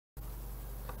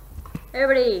Hey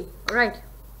everybody! Alright,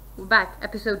 we're back.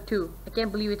 Episode 2. I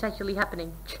can't believe it's actually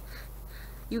happening.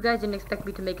 You guys didn't expect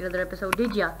me to make another episode,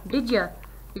 did ya? Did ya?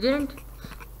 You didn't?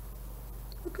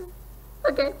 Okay.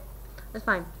 Okay. That's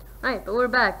fine. Alright, but we're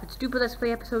back with Stupid Let's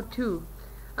Play episode 2.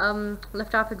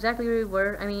 Left off exactly where we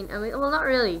were. I mean, well, not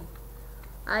really.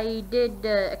 I did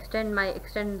extend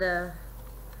the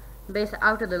base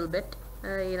out a little bit.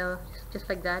 You know, just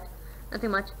like that.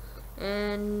 Nothing much.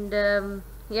 And,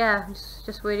 yeah,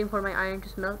 just waiting for my iron to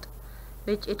smelt,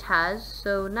 which it has.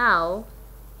 So now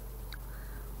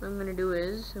what I'm gonna do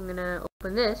is I'm gonna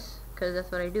open this, because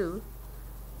that's what I do,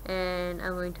 and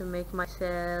I'm going to make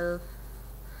myself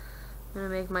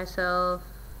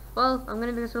well, I'm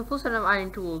gonna make myself a full set of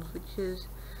iron tools, which is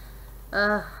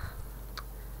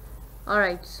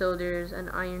alright. So there's an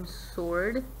iron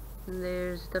sword, and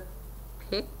there's the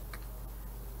pick,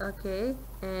 okay,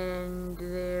 and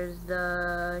there's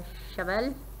the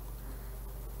shovel,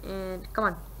 and come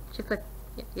on, shift click,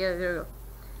 yeah, there we go,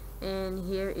 and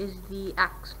here is the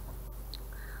axe.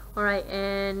 Alright,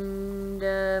 and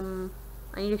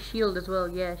I need a shield as well,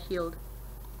 yeah, shield,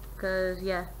 because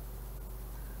yeah,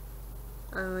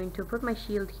 I'm going to put my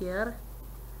shield here,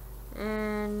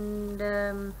 and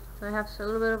so I have a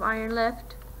little bit of iron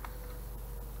left,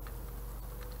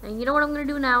 and you know what I'm going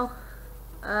to do now?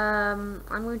 I'm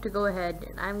going to go ahead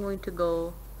and I'm going to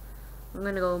go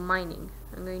mining.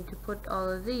 I'm going to put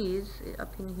all of these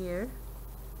up in here,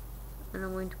 and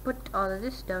I'm going to put all of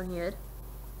this down here.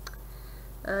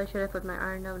 Should I put my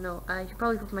iron down? No, I should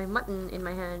probably put my mutton in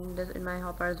my hand, in my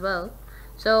hopper as well.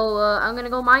 So I'm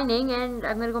gonna go mining, and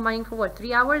I'm gonna go mining for what,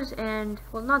 3 hours? And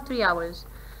well, not 3 hours,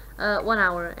 1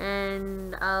 hour,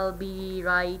 and I'll be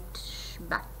right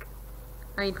back.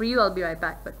 I mean, for you I'll be right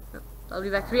back, but no, I'll be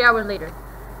back 3 hours later.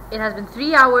 It has been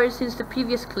 3 hours since the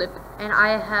previous clip, and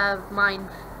I've mined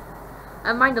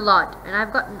a lot, and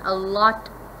I've gotten a lot,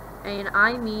 and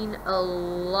I mean a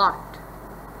lot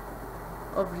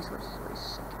of resources. Wait a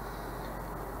second.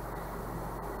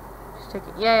 Just take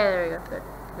it. Yeah, there we go.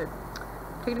 Good.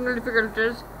 Technical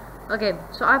difficulties. Okay,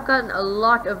 so I've gotten a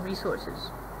lot of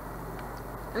resources.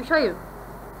 Let me show you.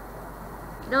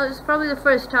 You know, this is probably the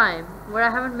first time where I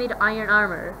haven't made iron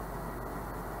armor.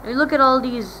 I mean, look at all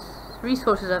these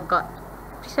resources I've got.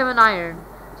 57 iron,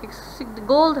 6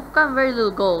 gold. I've gotten very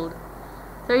little gold.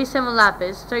 37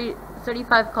 lapis,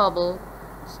 35 cobble,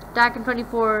 stack and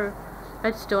 24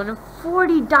 redstone, and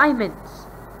 40 diamonds.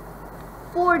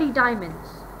 40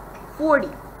 diamonds. 40.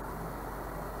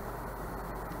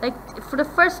 Like, for the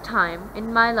first time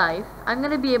in my life, I'm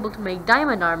gonna be able to make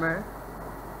diamond armor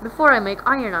before I make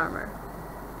iron armor.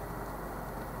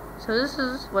 So this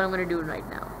is what I'm gonna do right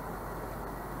now.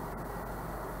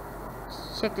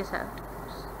 Check this out.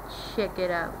 Just check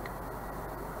it out.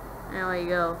 There we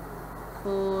go.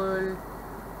 Full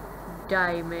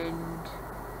diamond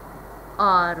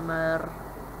armor.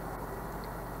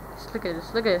 Just look at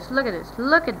this. Look at this. Look at this.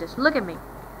 Look at this. Look at me.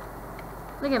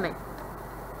 Look at me.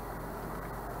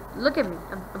 Look at me.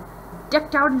 I'm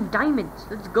decked out in diamonds.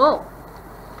 Let's go.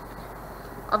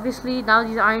 Obviously, now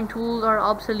these iron tools are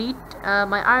obsolete.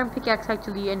 My iron pickaxe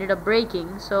actually ended up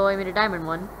breaking, so I made a diamond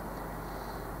one.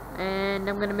 And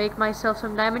I'm gonna make myself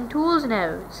some diamond tools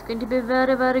now. It's going to be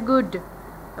very, very good.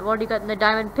 I've already gotten the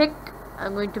diamond pick.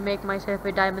 I'm going to make myself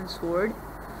a diamond sword.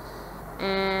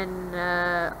 And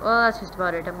well, that's just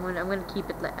about it. I'm gonna keep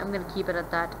it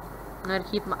at that. I'm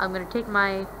gonna take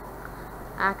my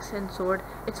axe and sword.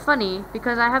 It's funny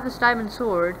because I have this diamond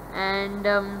sword, and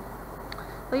well,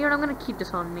 you know, I'm gonna keep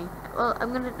this on me. Well,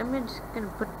 I'm just gonna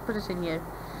put this in here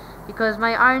because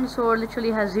my iron sword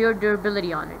literally has 0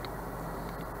 durability on it.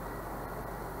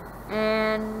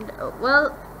 And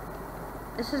well,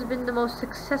 this has been the most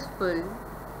successful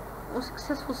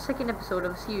second episode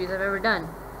of a series I've ever done.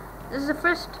 This is the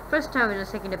first time in a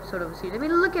second episode of a series. I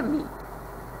mean, look at me.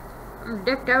 I'm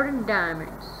decked out in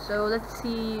diamonds. So let's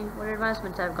see what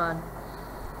advancements I've got.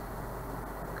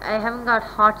 I haven't got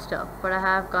hot stuff, but I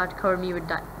have got cover me with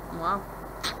wow.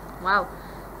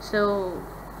 So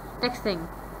next thing.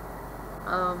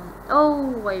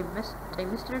 Oh, I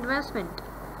missed an advancement.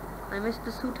 I missed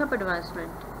the suit up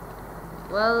advancement.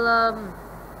 Well,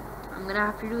 I'm gonna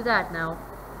have to do that now.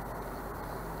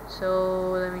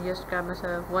 So let me just grab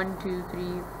myself 1, 2,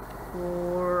 3,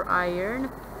 4 iron,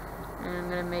 and I'm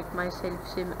gonna make myself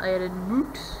some iron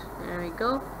boots. There we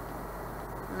go.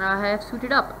 Now I have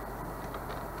suited up.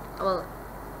 Well,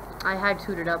 I had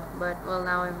suited up, but well,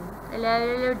 now I'm a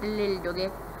little doggy.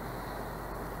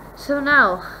 So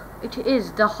now it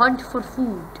is the hunt for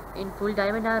food in full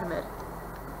diamond armor.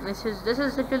 This is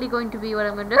literally going to be what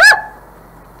I'm gonna do.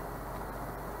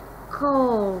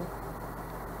 Go.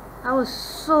 I was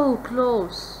so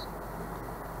close.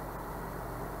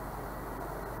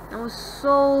 I was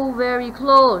so very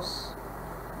close.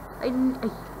 I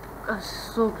was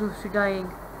so close to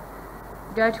dying.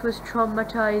 That was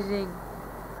traumatizing.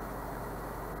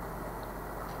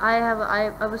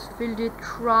 I was filled with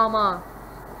trauma.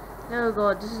 Oh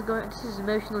god, this is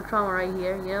emotional trauma right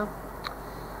here, you know.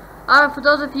 For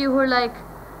those of you who are like,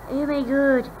 oh my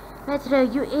god, Metro,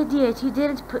 you idiot, you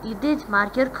didn't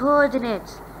mark your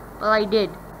coordinates. Well, I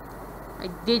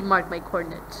did mark my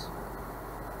coordinates.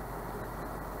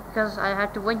 Because I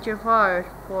had to venture a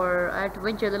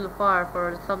little far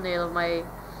for the thumbnail of my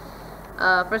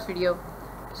first video.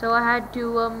 So I had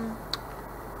to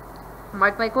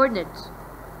mark my coordinates.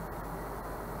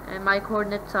 And my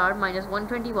coordinates are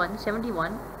 -121,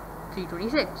 71,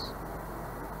 326.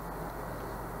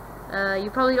 You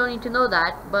probably don't need to know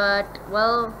that, but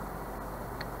well,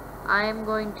 I'm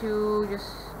going to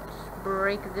just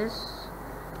break this.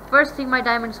 First thing my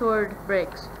diamond sword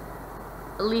breaks,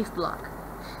 a leaf block.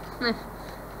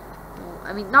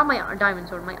 I mean, not my diamond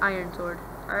sword, my iron sword.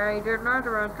 I do not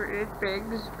want to eat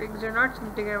pigs. Pigs are not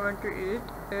something I want to eat.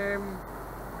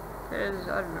 Cause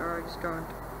I don't know, I just don't.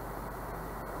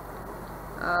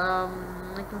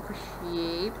 Looking for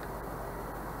sheep.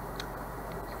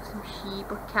 Some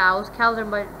sheep or cows. Cows are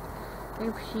better.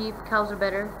 Looking for sheep. Cows are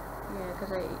better.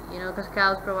 Yeah, because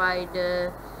cows provide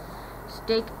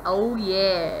steak. Oh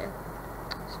yeah.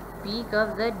 Speak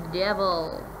of the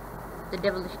devil. The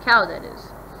devilish cow, that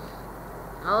is.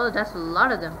 Oh, that's a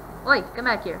lot of them. Oi, come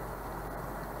back here.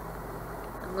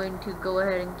 I'm going to go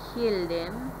ahead and kill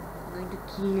them. I'm going to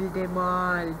kill them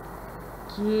all.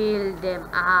 Kill them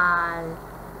all.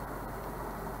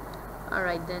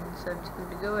 Alright then, so I'm just going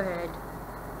to go ahead.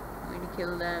 I'm going to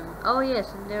kill them. Oh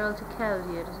yes, and there are also cows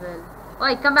here as well.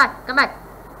 Oi, come back, come back.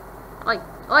 Oi,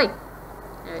 oi.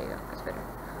 There you go, that's better.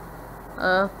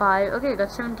 5, okay,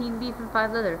 got 17 beef and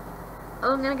 5 leather.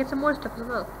 Oh, I'm gonna get some more stuff as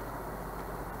well.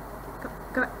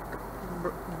 Come back.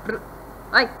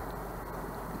 Oi.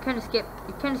 You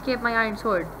can't escape my iron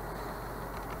sword.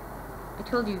 I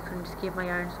told you couldn't escape my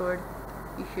iron sword.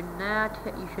 You should not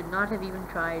have even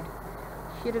tried.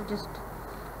 Should have just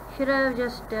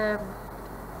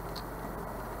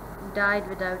died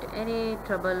without any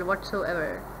trouble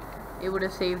whatsoever. It would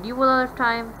have saved you a lot of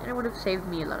time, and it would have saved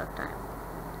me a lot of time.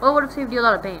 Well, it would have saved you a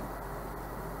lot of pain.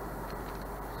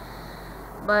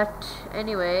 But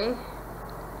anyway,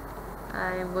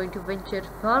 I am going to venture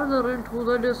farther into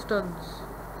the distance.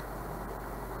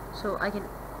 So I can...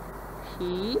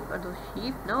 Sheep? Are those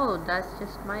sheep? No, that's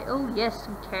just my... Oh yes,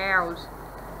 some cows.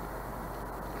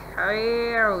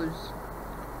 Cows.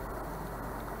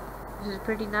 This is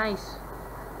pretty nice.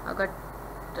 I got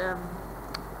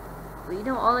well, you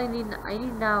know, all I need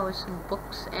now is some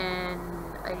books, and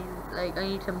I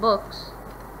need some books,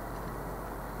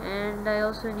 and I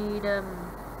also need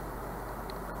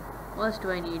what else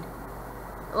do I need?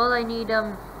 Well, I need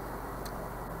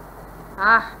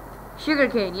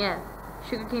sugarcane, yeah,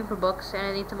 sugarcane for books, and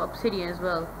I need some obsidian as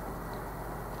well.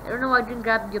 I don't know why I didn't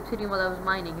grab the obsidian while I was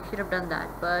mining. I should have done that,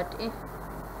 but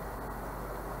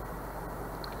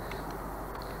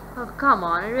Oh, come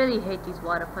on, I really hate these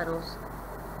water puddles.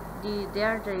 They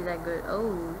aren't really that good.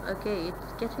 Oh, okay,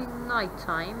 it's getting night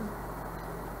time.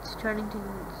 It's turning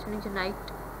to night.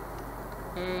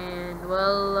 And,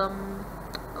 well,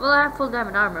 I have full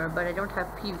diamond armor, but I don't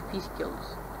have PvP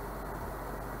skills.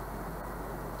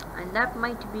 And that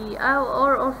might be,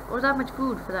 or that much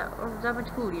food for that, or that much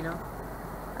food, you know.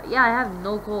 Yeah, I have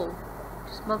no coal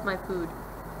to smelt my food.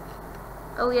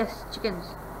 Oh yes,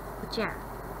 chickens. Whatcha?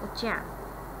 Whatcha?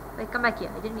 Hey, come back here.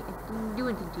 I didn't do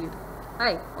anything to you.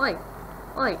 Hey, oi,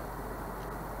 oi.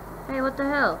 Hey, what the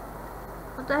hell?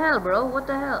 What the hell, bro? What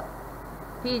the hell?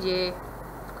 PG. You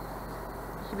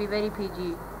should be very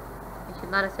PG. I should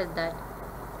not have said that.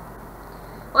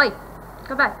 Oi,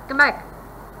 come back, come back.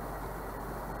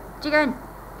 Chicken.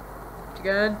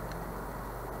 Chicken.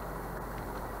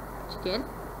 Chicken.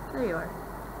 There you are.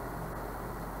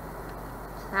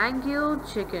 Thank you,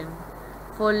 chicken,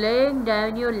 for laying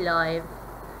down your life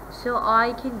so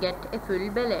I can get a full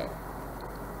belly.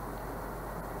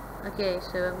 Okay,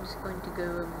 so I'm just going to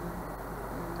go.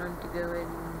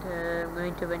 I'm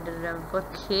going to wander around for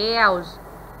cows.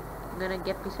 I'm gonna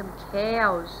get me some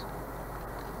cows.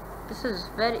 This is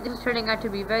turning out to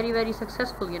be very, very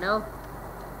successful, you know.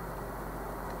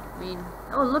 I mean,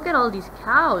 oh, look at all these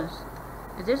cows.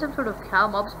 Is there some sort of cow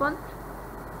mob spawn?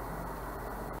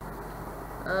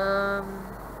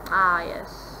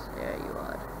 Yes, there you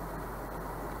are.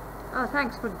 Oh,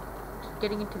 thanks for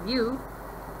getting into view.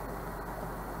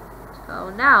 So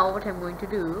now what I'm going to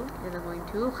do is I'm going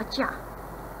to hacha.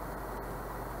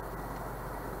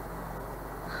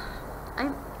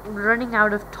 I'm running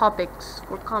out of topics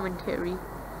for commentary.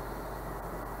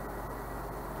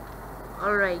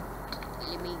 Alright,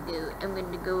 let me go. I'm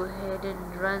going to go ahead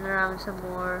and run around some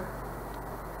more.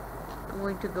 I'm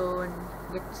going to go and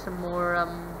get some more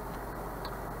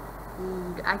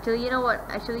food. Actually, you know what?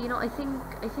 Actually, you know, I think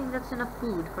that's enough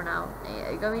food for now.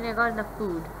 I mean, I got enough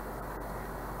food.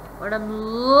 What I'm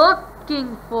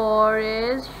looking for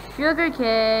is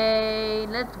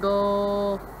sugarcane. Let's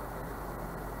go.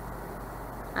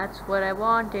 That's what I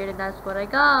wanted, and that's what I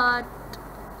got.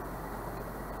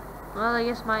 Well, I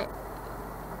guess my...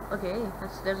 Okay,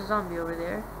 there's a zombie over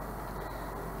there.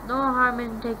 No harm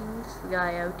in taking this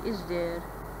guy out, is there?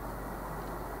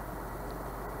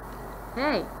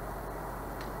 Hey!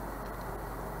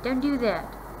 Don't do that.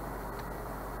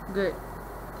 Good.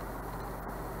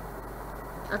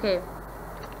 Okay.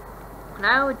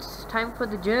 Now it's time for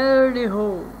the journey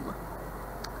home.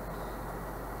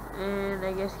 And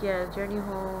I guess, yeah, journey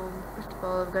home. First of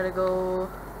all, I've got to go...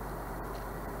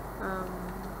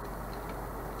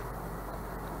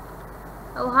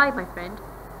 Oh, hi, my friend.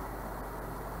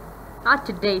 Not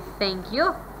today, thank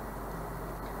you.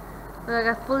 Look, I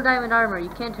got full diamond armor. You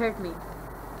can't hurt me.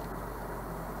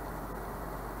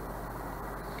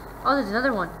 Oh, there's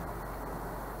another one.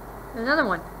 There's another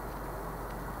one.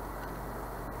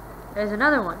 There's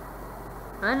another one.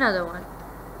 Another one.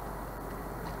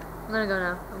 I'm gonna go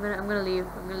now. I'm gonna leave.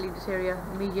 I'm gonna leave this area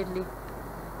immediately.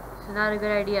 It's not a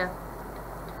good idea.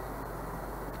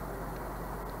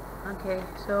 Okay,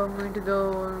 so I'm going to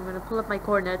go. I'm gonna pull up my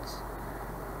coordinates.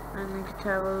 I'm going to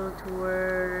travel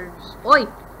towards. Oi!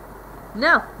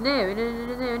 No! No! No!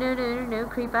 No! No! No! No! No!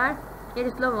 Creeper! Yeah,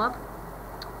 just blow him up.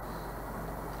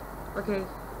 Okay,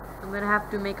 I'm gonna have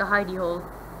to make a hidey hole.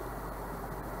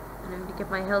 And I'm going to get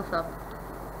my health up.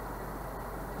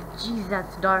 Jeez,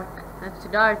 that's dark. That's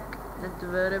dark. That's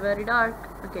very, very dark.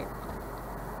 Okay.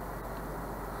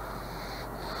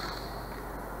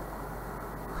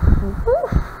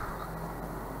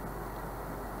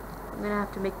 I'm gonna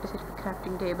have to make myself a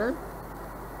crafting table.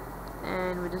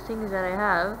 And with the things that I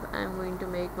have, I'm going to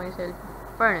make myself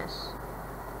a furnace.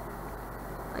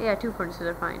 Oh yeah, 2 furnaces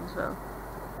are fine as well.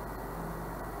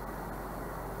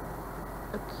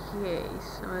 Okay,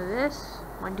 some of this.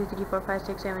 1, 2, 3, 4, 5,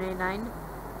 6, 7, 8, 9.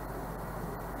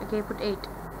 Okay, put 8.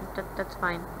 That's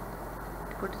fine.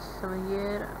 Put some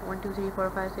here. 1, 2, 3, 4,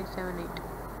 5, 6, 7, 8.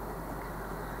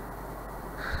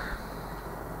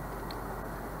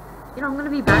 You know, I'm gonna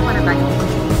be back when I'm back.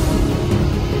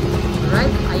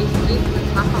 Right? I escaped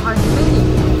with half a heart remaining.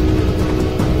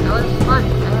 That was fun. I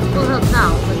have full health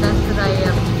now, but that's because I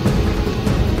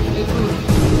ate food.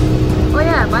 Oh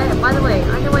yeah, by the way,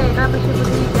 on the way I got my ship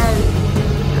with these guys.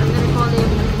 I'm gonna call him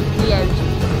Meowt.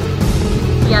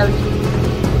 Meowt.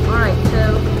 Alright, so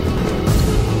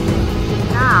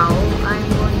now I'm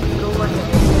going to go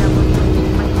ahead and I'm going to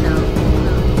make myself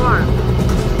a farm.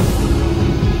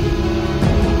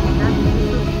 That's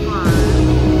the farm.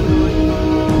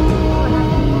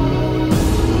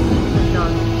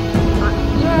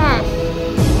 Yes!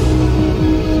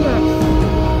 Yes!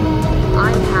 I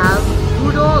have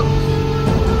 2 dogs.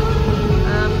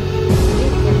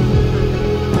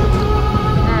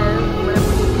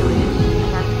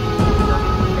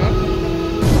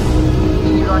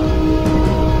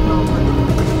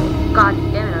 God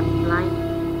damn it, I'm blind.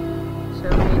 So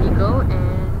here you go,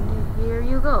 and here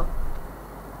you go.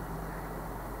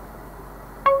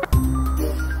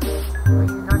 Are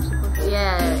you not supposed to?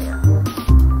 Yeah.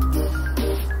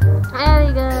 There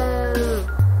we go.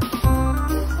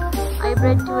 I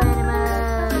bred 2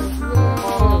 animals.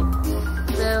 Yay.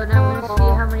 So now I'm gonna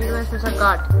see how many advancements I've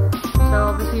got. So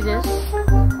obviously this,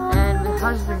 and with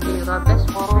husbandry, you got best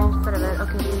friends forever.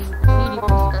 Okay, CD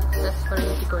first. That's what I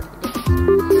need to go and get.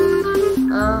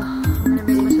 I'm gonna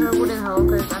make myself a wooden hoe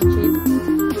because I'm cheap.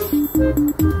 Do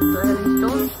I have any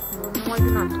stone? No, I do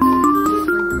not. I'm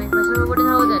going to make myself a wooden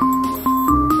hoe then. I'm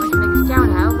going to make a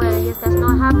stone hoe, but I guess that's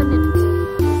not happening.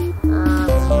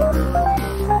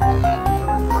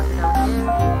 Water down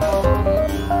here.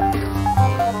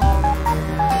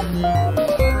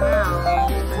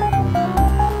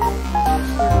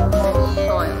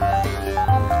 Soil.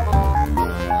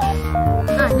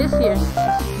 This here is a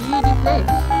speedy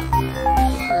place.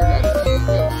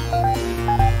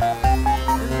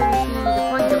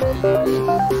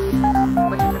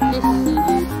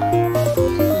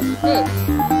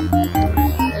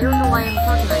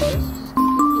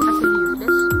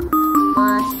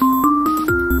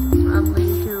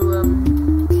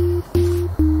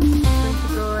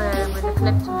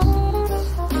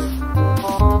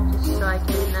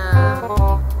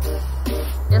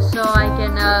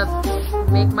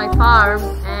 Make my farm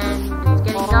and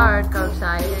getting dark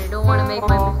outside, and I don't want to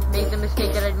make the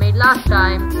mistake that I made last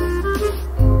time.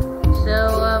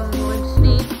 So I'm going to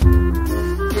sleep,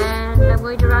 and I'm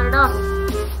going to round it off.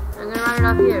 I'm going to round it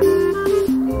off here.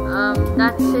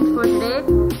 That's it for today.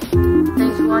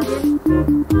 Thanks for watching.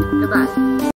 Goodbye.